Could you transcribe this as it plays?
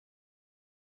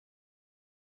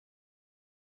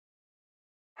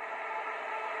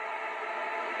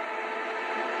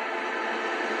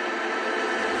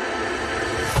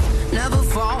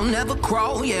fall, never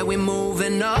crawl, yeah, we're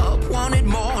moving up. Wanted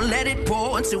more, let it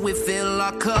pour until we fill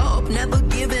our cup. Never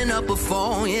giving up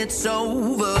before it's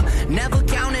over. Never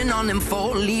counting on them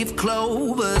four-leaf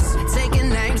clovers. Taking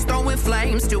names, throwing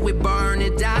flames till we burn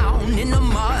it down. In the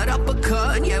mud,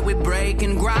 uppercut, yeah, we're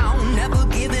breaking ground. Never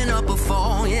giving up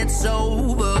before it's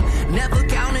over. Never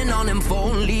counting on them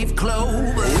four-leaf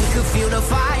clovers. We could feel the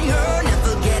fire,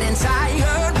 never getting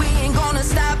tired. We ain't gonna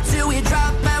stop till we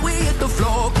drop and we hit the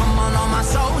floor. Come on, all my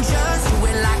soldiers, do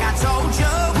it like I told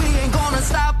you. We ain't gonna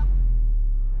stop.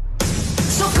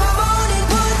 So come on and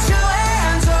put your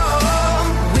hands up.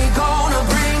 We're gonna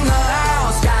bring the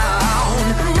house down.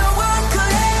 No one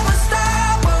could ever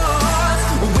stop us.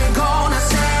 We're gonna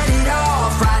set it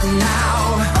off right now.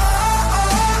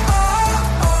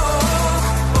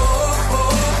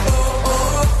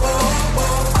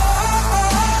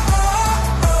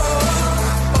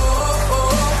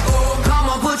 Come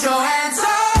on, put your hands up.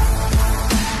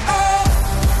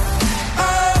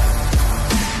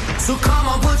 So come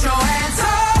on, put your hands up.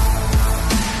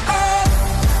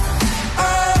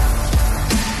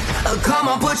 Come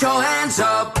on, put your hands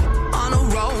up. On a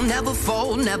roll, never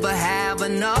fold, never have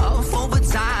enough.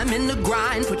 Overtime in the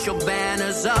grind, put your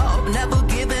banners up. Never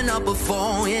giving up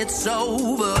before it's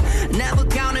over. Never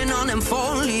counting on them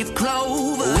four-leaf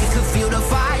clovers. We could feel the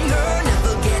fire,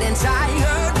 never getting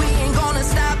tired. We ain't gonna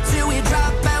stop till we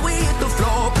drop and we hit the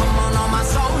floor. Come on, all my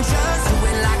soldiers, do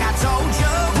it like I told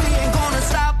you. We ain't gonna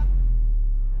stop.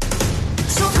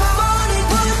 So come on and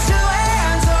put your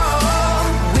hands up.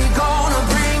 We're gonna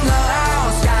bring the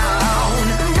house down.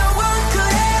 No one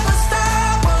could ever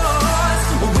stop us.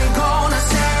 We're gonna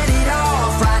set it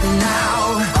off right now.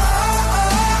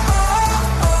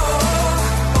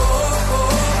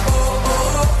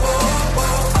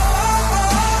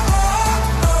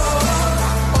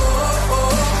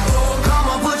 Come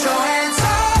on, put your hands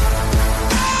up.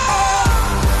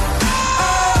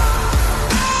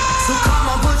 So come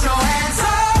on, put your hands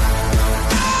up.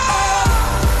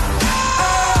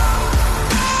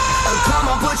 Come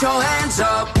on, put your hands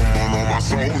up. Come on, all my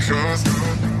soldiers,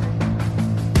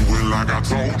 do it like I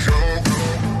told you.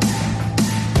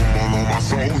 Come on, all my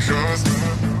soldiers,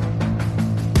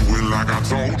 do it like I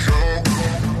told you.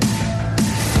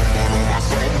 Come on, all my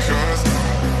soldiers,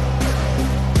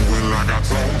 do it like I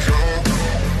told you.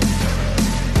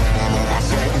 Come on, all my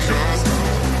soldiers,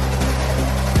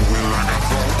 do it like I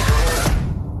told you.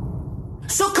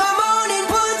 So come on and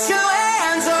put your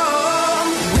hands up.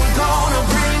 We're gonna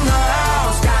bring the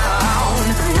house down.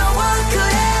 No one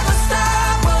could ever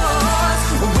stop us.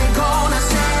 We're gonna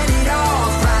set it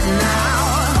off right now.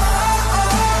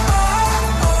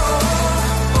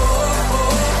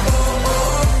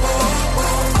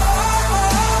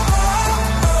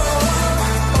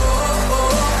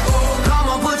 Come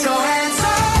on, put your hands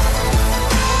up.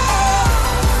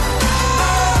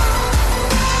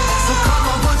 So come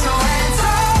on, put your hands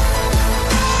up.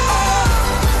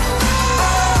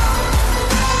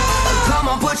 Come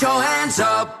on, put your hands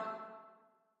up.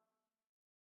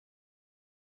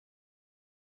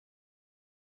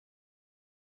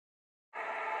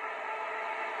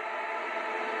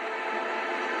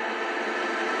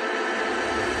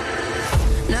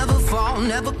 Never fall,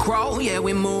 never crawl, yeah,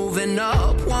 we're moving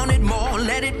up. Wanted more,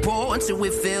 let it pour until we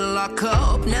fill our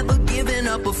cup. Never giving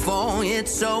up before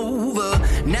it's over.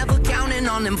 Never counting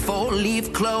on them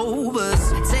four-leaf clovers.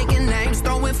 Taking names,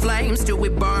 throwing flames till we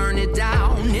burn it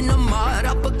down. In the mud,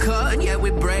 uppercut, yeah,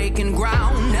 we're breaking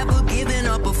ground. Never giving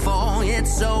up before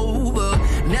it's over.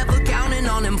 Never counting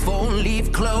on them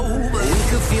four-leaf clovers. We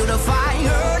could feel the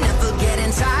fire, never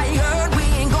getting tired. We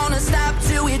ain't gonna stop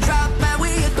till we drop and we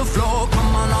hit the floor.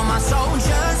 Come on, all my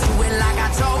soldiers, do it like I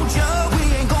told you. We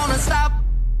ain't gonna stop.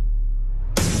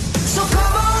 So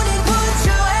come on and put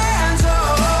your hands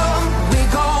up.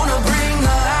 We're gonna bring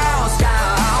the house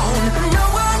down. No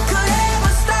one could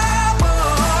ever stop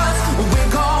us.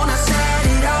 We're gonna set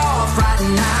it off right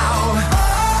now.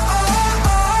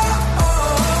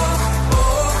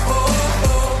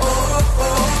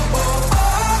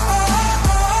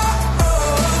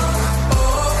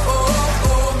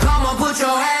 Come on, put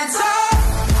your hands up.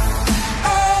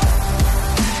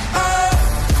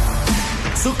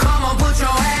 So come on, put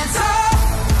your hands up.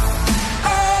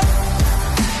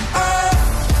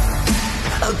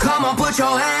 Come on, put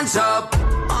your hands up.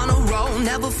 On a roll,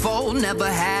 never fold, never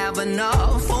have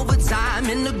enough. Overtime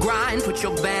in the grind, put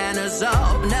your banners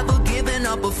up. Never giving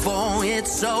up before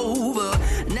it's over.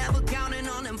 Never